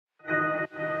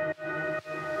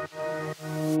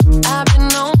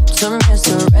to miss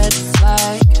a red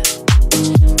flag.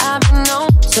 I've been known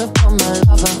to put my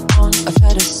lover on a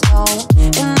pedestal.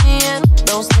 In the end,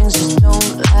 those things just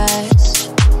don't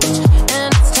last. And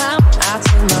it's time I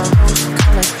take my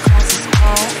rose-colored glasses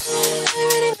off. I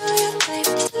already know your type,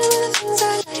 tell me the things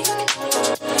I like.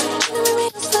 Trying to make me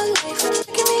a slow life,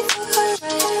 making me feel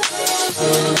alright.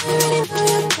 I already know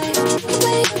your type, you can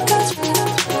play your cards right.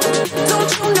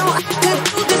 Don't you know I could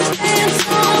do this dance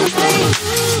all night?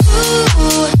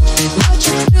 Ooh, what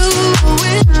you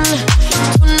doing?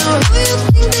 Don't know who you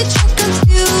think that you're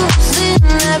confusing.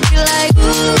 I be like,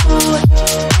 ooh,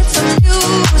 it's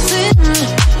amusing.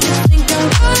 You think I'm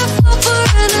gonna fall for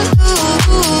an illusion?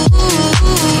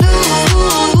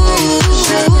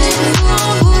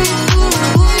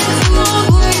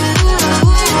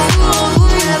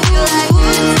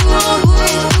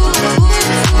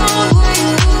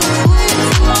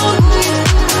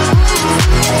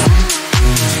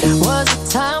 Was a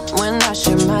time when our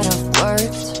shit might have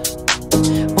worked.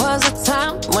 Was a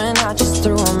time when I just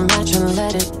threw a match and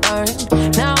let it burn.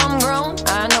 Now I'm grown,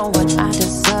 I know what I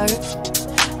deserve.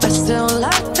 But still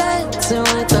like that, still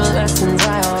with the lessons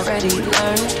I already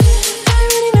learned. I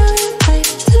already know your type,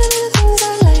 telling me the things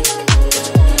I like.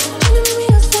 Trying to make me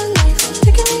a slow life,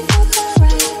 taking me for the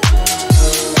ride.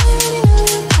 I already know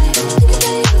your type, thinking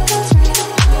that you was right.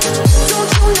 Don't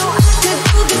you know I could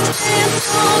do this dance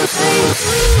all night?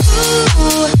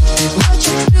 Ooh, what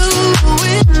you doing?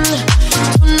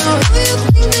 Don't know who you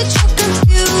think that you're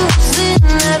confusing.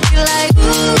 I be like,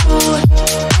 ooh,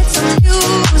 it's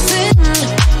amusing.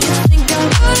 You think I'm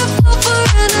gonna fall for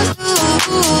an illusion.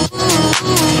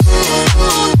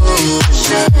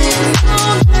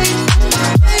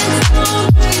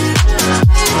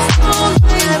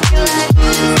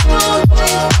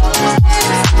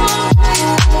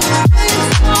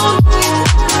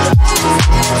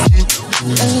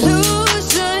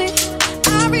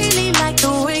 I really like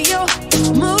the way you're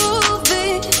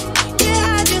moving.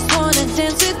 Yeah, I just wanna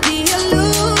dance with the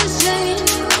illusion.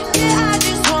 Yeah, I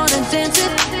just wanna dance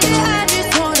it. Yeah, I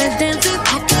just wanna dance it.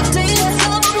 I could dance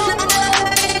all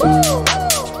night. Woo!